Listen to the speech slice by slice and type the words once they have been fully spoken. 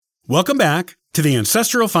Welcome back to the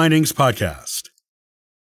Ancestral Findings Podcast.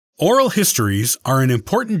 Oral histories are an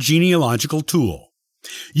important genealogical tool.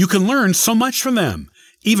 You can learn so much from them.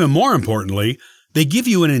 Even more importantly, they give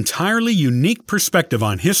you an entirely unique perspective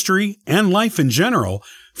on history and life in general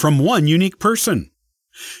from one unique person.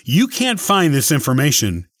 You can't find this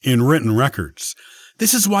information in written records.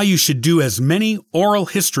 This is why you should do as many oral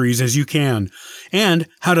histories as you can, and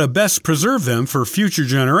how to best preserve them for future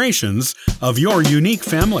generations of your unique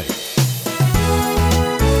family.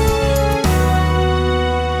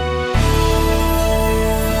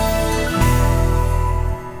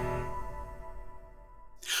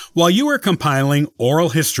 While you are compiling oral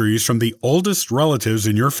histories from the oldest relatives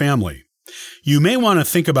in your family, you may want to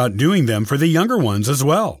think about doing them for the younger ones as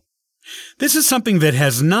well. This is something that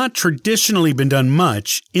has not traditionally been done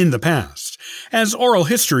much in the past, as oral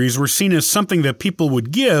histories were seen as something that people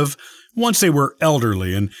would give once they were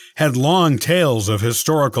elderly and had long tales of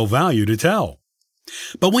historical value to tell.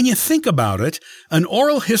 But when you think about it, an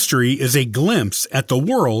oral history is a glimpse at the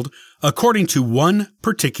world according to one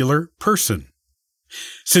particular person.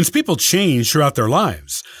 Since people change throughout their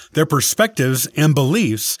lives, their perspectives and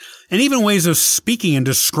beliefs, and even ways of speaking and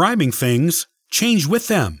describing things change with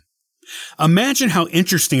them. Imagine how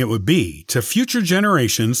interesting it would be to future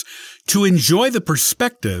generations to enjoy the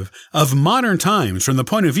perspective of modern times from the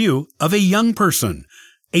point of view of a young person,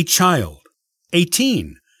 a child, a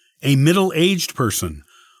teen, a middle-aged person,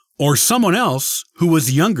 or someone else who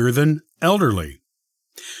was younger than elderly.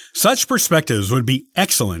 Such perspectives would be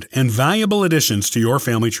excellent and valuable additions to your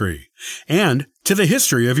family tree, and to the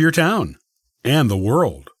history of your town, and the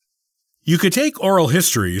world. You could take oral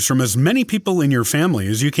histories from as many people in your family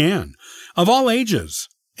as you can, of all ages,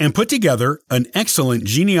 and put together an excellent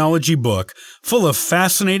genealogy book full of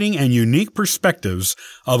fascinating and unique perspectives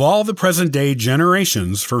of all the present-day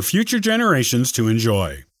generations for future generations to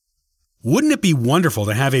enjoy. Wouldn't it be wonderful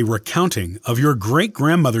to have a recounting of your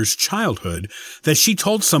great-grandmother's childhood that she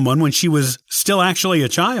told someone when she was still actually a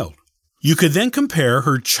child? You could then compare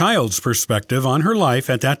her child's perspective on her life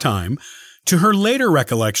at that time to her later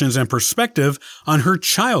recollections and perspective on her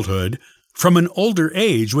childhood from an older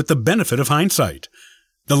age with the benefit of hindsight,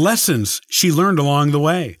 the lessons she learned along the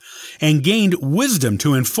way, and gained wisdom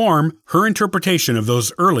to inform her interpretation of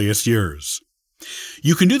those earliest years.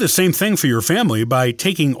 You can do the same thing for your family by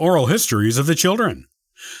taking oral histories of the children.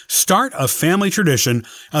 Start a family tradition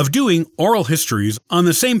of doing oral histories on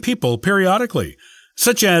the same people periodically,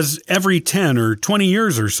 such as every 10 or 20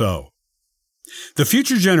 years or so. The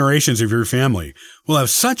future generations of your family will have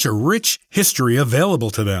such a rich history available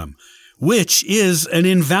to them, which is an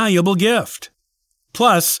invaluable gift.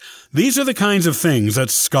 Plus, these are the kinds of things that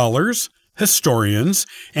scholars, historians,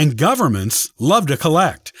 and governments love to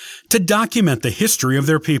collect to document the history of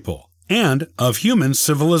their people and of human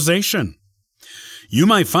civilization. You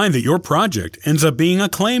might find that your project ends up being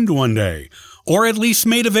acclaimed one day, or at least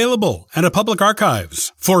made available at a public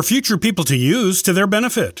archives for future people to use to their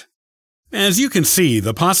benefit. As you can see,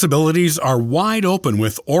 the possibilities are wide open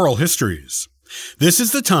with oral histories. This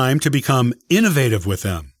is the time to become innovative with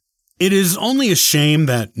them. It is only a shame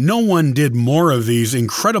that no one did more of these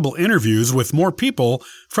incredible interviews with more people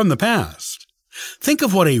from the past. Think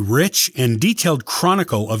of what a rich and detailed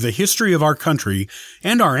chronicle of the history of our country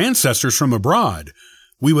and our ancestors from abroad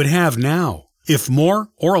we would have now if more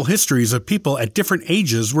oral histories of people at different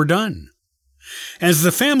ages were done. As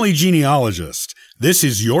the family genealogist, this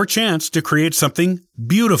is your chance to create something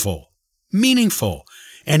beautiful, meaningful,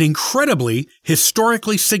 and incredibly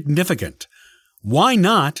historically significant. Why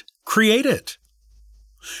not create it?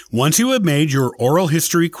 Once you have made your oral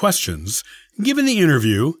history questions, given the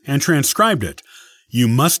interview, and transcribed it, you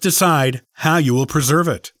must decide how you will preserve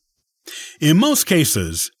it. In most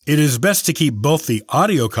cases, it is best to keep both the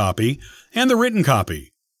audio copy and the written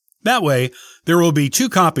copy. That way, there will be 2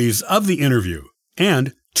 copies of the interview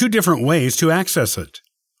and 2 different ways to access it.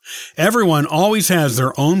 Everyone always has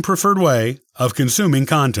their own preferred way of consuming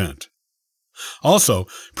content. Also,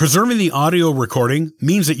 preserving the audio recording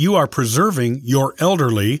means that you are preserving your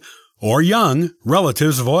elderly or young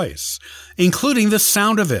relative's voice, including the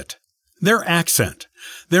sound of it, their accent,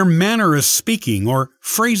 their manner of speaking or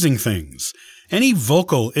phrasing things, any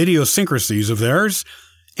vocal idiosyncrasies of theirs,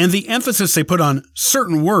 and the emphasis they put on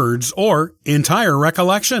certain words or entire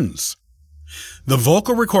recollections. The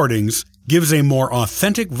vocal recordings gives a more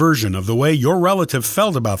authentic version of the way your relative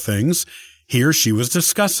felt about things he or she was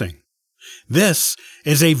discussing. This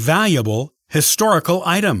is a valuable historical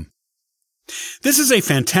item. This is a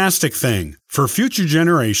fantastic thing for future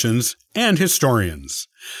generations and historians.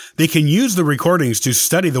 They can use the recordings to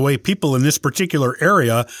study the way people in this particular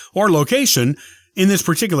area or location in this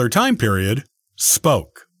particular time period,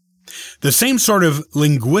 spoke. The same sort of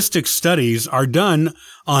linguistic studies are done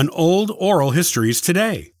on old oral histories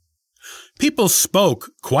today. People spoke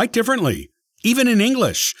quite differently, even in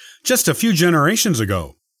English, just a few generations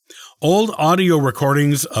ago. Old audio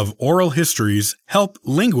recordings of oral histories help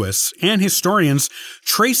linguists and historians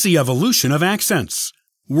trace the evolution of accents,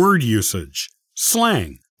 word usage,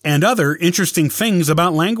 slang, and other interesting things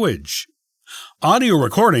about language. Audio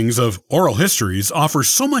recordings of oral histories offer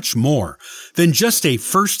so much more than just a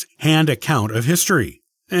first-hand account of history,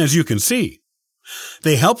 as you can see.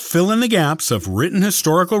 They help fill in the gaps of written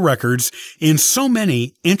historical records in so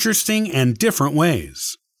many interesting and different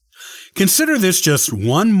ways. Consider this just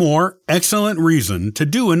one more excellent reason to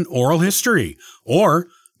do an oral history, or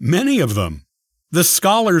many of them. The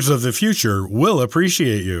scholars of the future will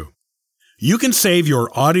appreciate you. You can save your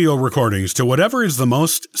audio recordings to whatever is the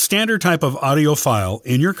most standard type of audio file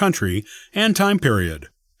in your country and time period.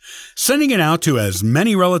 Sending it out to as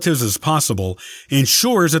many relatives as possible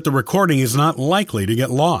ensures that the recording is not likely to get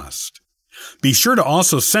lost. Be sure to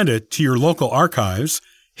also send it to your local archives,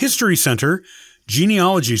 history center,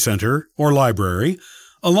 genealogy center, or library,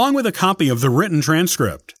 along with a copy of the written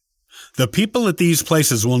transcript. The people at these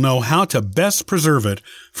places will know how to best preserve it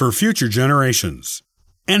for future generations.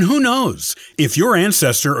 And who knows, if your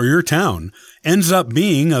ancestor or your town ends up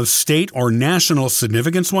being of state or national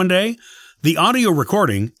significance one day, the audio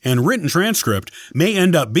recording and written transcript may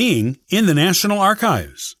end up being in the National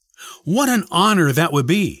Archives. What an honor that would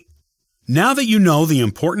be! Now that you know the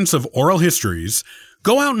importance of oral histories,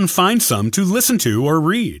 go out and find some to listen to or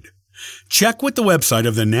read. Check with the website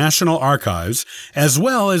of the National Archives as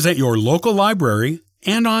well as at your local library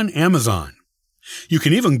and on Amazon. You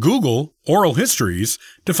can even Google oral histories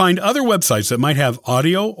to find other websites that might have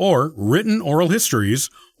audio or written oral histories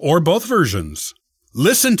or both versions.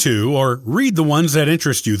 Listen to or read the ones that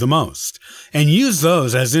interest you the most and use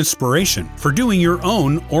those as inspiration for doing your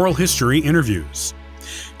own oral history interviews.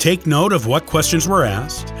 Take note of what questions were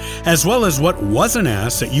asked, as well as what wasn't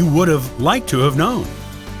asked that you would have liked to have known.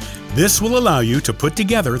 This will allow you to put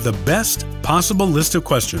together the best possible list of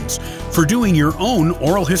questions for doing your own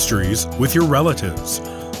oral histories with your relatives,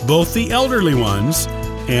 both the elderly ones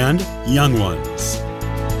and young ones.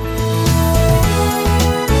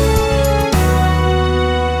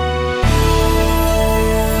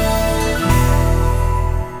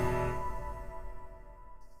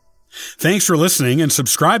 Thanks for listening and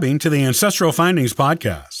subscribing to the Ancestral Findings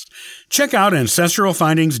podcast. Check out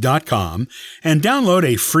ancestralfindings.com and download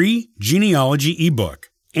a free genealogy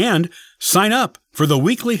ebook and sign up for the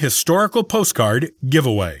weekly historical postcard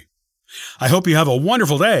giveaway. I hope you have a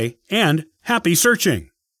wonderful day and happy searching.